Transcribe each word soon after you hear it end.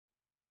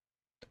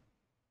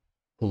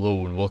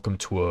Hello and welcome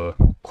to a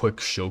quick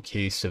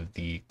showcase of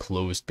the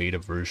closed beta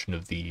version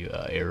of the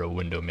Aero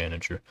Window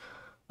Manager.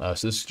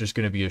 So this is just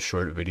going to be a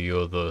short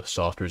video. The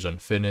software is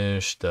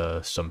unfinished.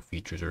 Some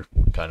features are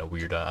kind of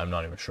weird. I'm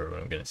not even sure what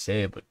I'm going to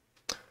say, but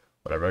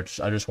whatever.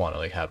 I just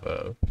want to have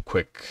a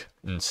quick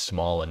and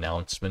small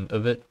announcement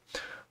of it.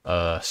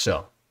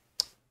 So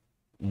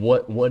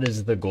what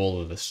is the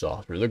goal of the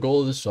software? The goal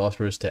of the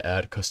software is to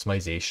add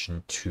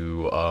customization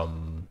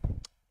to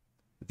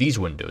these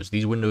windows.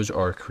 These windows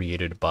are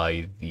created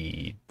by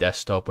the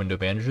desktop window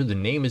manager. The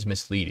name is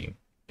misleading.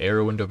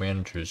 Aero Window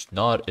Manager is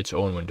not its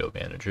own window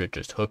manager. It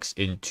just hooks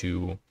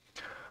into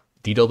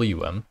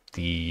DWM,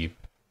 the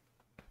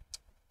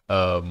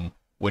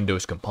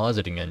Windows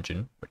compositing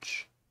engine,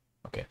 which,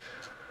 okay.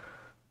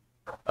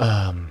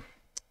 And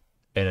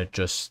it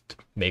just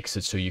makes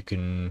it so you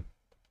can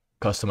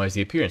customize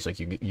the appearance. Like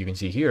you can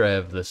see here, I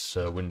have this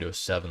Windows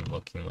 7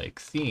 looking like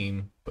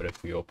theme, but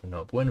if we open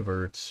up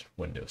WinVer, it's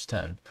Windows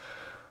 10.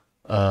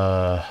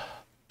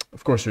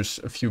 Of course, there's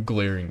a few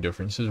glaring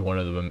differences. One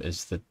of them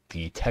is that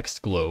the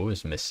text glow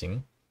is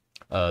missing.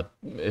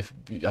 If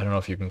I don't know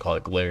if you can call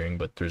it glaring,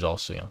 but there's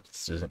also,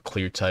 this isn't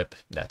clear type.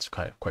 That's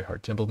quite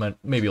hard to implement.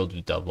 Maybe I'll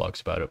do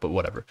devlogs about it, but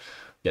whatever.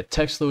 Yeah,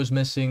 text glow is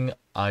missing.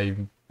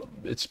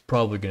 It's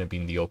probably going to be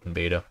in the open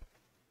beta,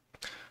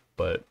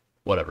 but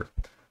whatever.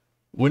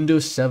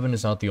 Windows 7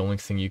 is not the only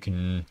thing you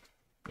can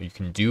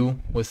do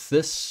with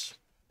this.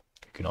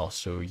 You can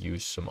also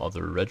use some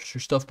other register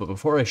stuff, but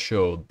before I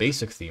show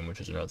basic theme,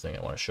 which is another thing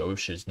I want to show,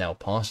 which is now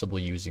possible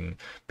using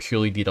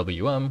purely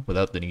DWM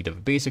without the need of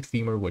a basic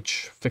themer,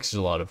 which fixes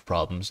a lot of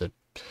problems that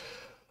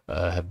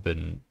have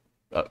been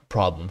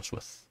problems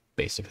with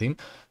basic theme.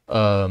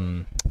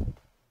 So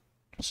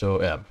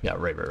yeah,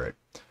 right.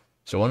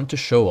 So I wanted to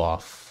show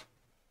off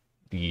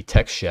the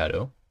text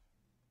shadow,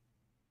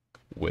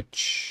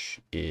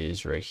 which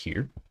is right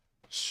here.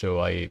 So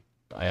I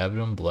have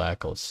it on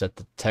black. I'll set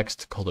the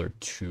text color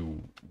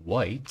to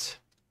white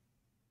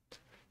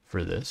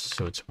for this,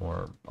 so it's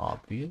more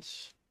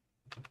obvious.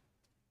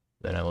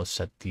 Then I will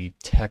set the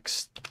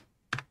text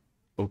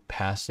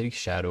opacity,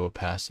 shadow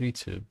opacity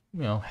to,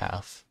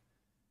 half.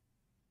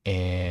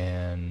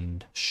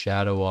 And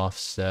shadow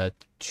offset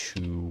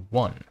to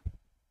 1.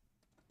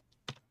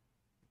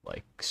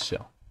 Like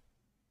so.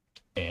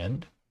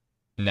 And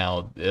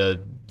now, the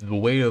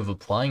way of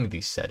applying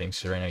these settings,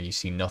 so right now you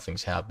see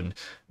nothing's happened.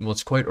 Well,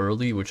 it's quite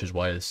early, which is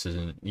why this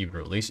isn't even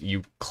released.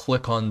 You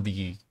click on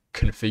the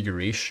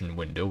configuration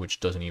window,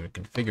 which doesn't even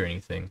configure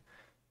anything,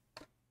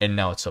 and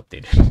now it's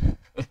updated.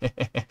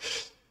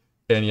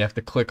 And you have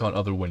to click on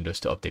other windows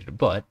to update it.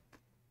 But,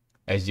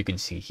 as you can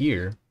see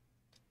here,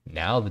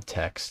 now the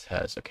text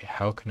has, okay,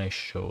 how can I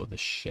show the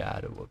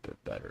shadow a bit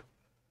better?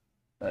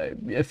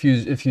 If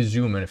you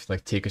zoom in, if you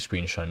take a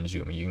screenshot and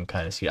zoom in, you can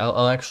kind of see.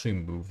 I'll actually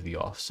move the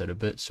offset a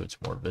bit so it's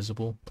more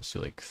visible. Let's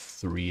do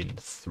 3 and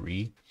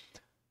 3,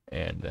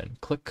 and then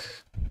click.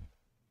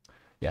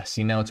 Yeah,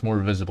 see, now it's more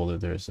visible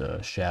that there's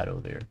a shadow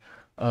there.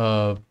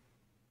 But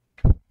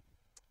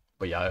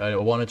yeah, I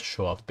wanted to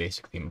show off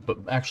basic theme. But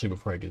actually,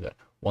 before I do that,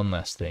 one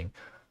last thing.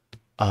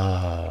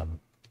 So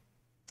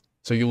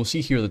you will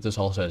see here that this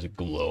also has a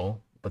glow,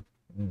 but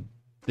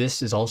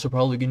this is also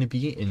probably going to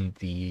be in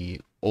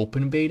the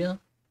open beta.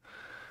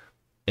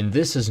 And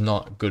this is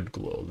not good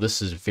glow. This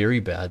is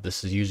very bad.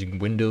 This is using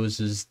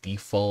Windows's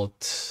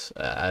default,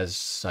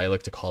 as I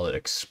like to call it,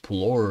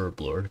 Explorer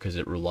blur, because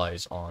it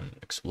relies on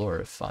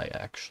Explorer. If I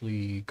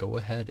actually go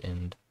ahead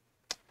and,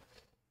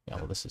 yeah,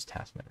 well, this is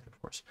Task Manager,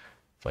 of course.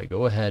 If I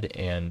go ahead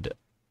and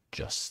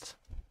just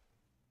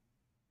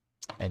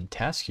end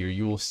task here,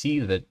 you will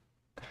see that,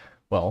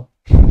 well,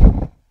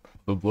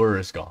 the blur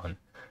is gone.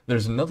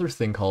 There's another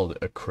thing called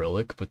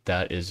acrylic, but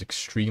that is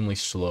extremely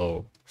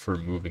slow for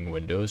moving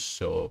windows,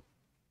 so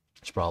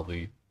it's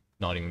probably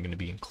not even going to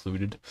be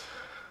included.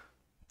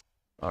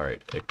 All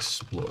right,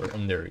 explore,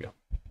 and there we go.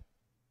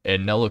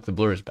 And now look, the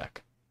blur is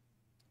back.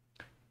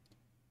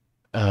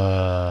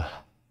 All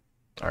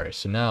right,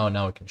 so now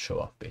I can show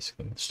off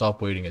basically.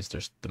 Stop waiting is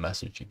there's the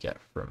message you get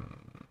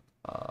from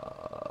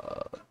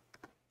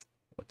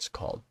what's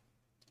called,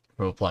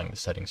 from applying the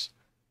settings,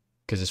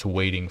 because it's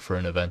waiting for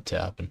an event to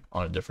happen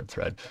on a different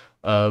thread.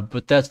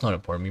 But that's not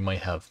important. We might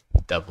have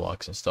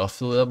devlogs and stuff.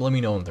 So let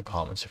me know in the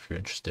comments if you're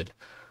interested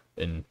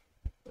in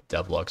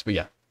devlogs. But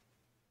yeah,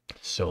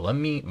 so let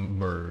me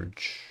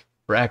merge,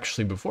 or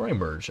actually before I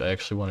merge, I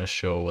actually want to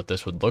show what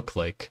this would look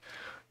like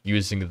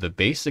using the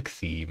basic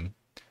theme,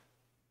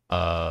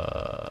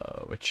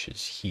 which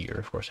is here.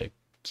 Of course, I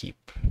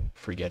keep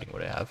forgetting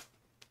what I have.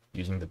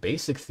 Using the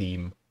basic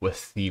theme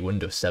with the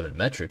Windows 7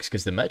 metrics,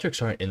 because the metrics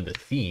aren't in the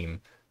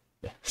theme.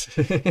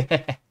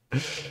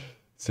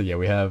 So yeah,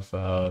 we have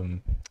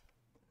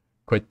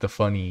quite the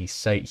funny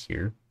site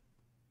here.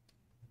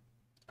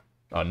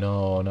 Oh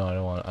no, I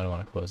don't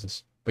want to close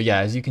this. But yeah,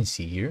 as you can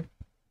see here,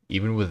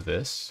 even with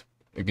this,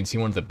 you can see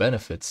one of the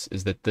benefits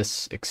is that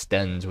this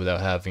extends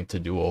without having to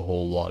do a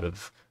whole lot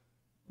of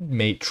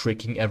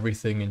tricking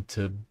everything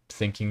into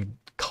thinking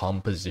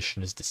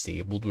composition is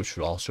disabled, which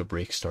would also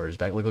break starters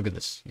back. Like, look at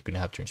this. You can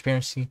have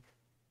transparency,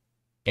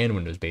 and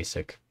Windows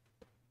Basic,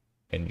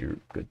 and you're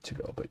good to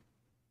go. But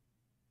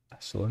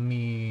so let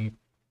me,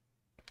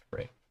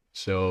 right.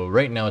 So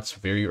right now it's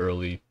very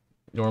early.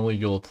 Normally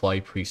you'll apply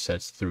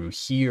presets through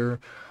here,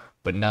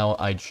 but now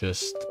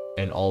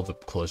and all the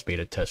closed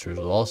beta testers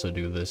will also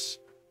do this.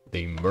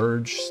 They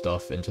merge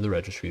stuff into the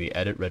registry, they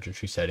edit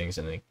registry settings,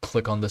 and they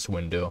click on this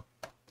window,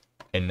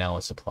 and now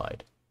it's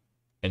applied.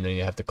 And then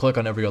you have to click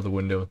on every other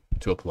window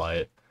to apply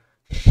it.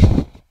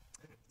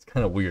 It's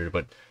kind of weird,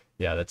 but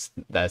yeah,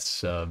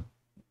 that's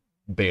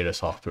beta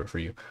software for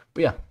you.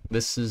 But yeah,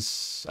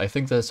 I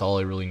think that's all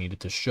I really needed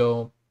to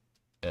show.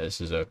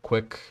 This is a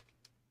quick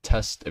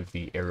test of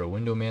the Aero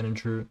Window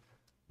Manager,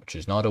 which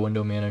is not a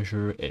window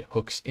manager. It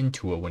hooks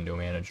into a window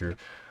manager.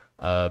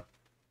 Oh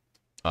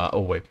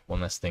wait,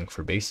 one last thing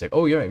for basic.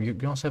 Oh yeah, you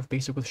can also have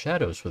basic with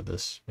shadows with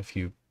this if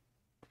you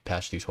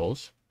patch these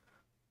holes.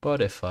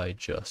 But if I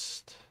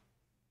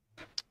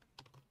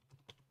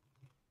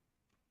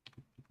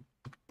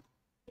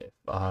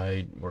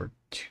were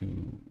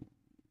to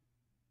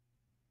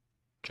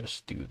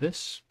just do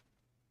this,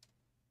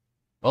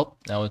 well,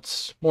 now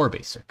it's more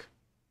basic.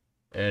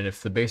 And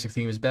if the basic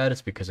theme is bad,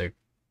 it's because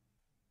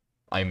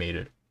I made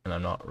it, and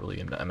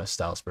I'm a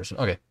styles person.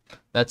 Okay,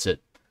 that's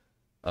it.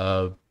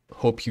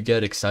 Hope you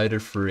get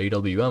excited for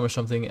AWM or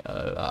something.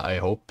 I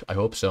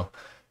hope so.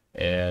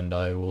 And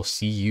I will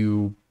see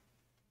you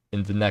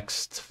in the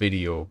next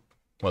video,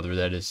 whether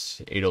that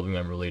is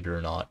AWM related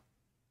or not.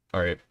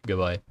 Alright,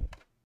 goodbye.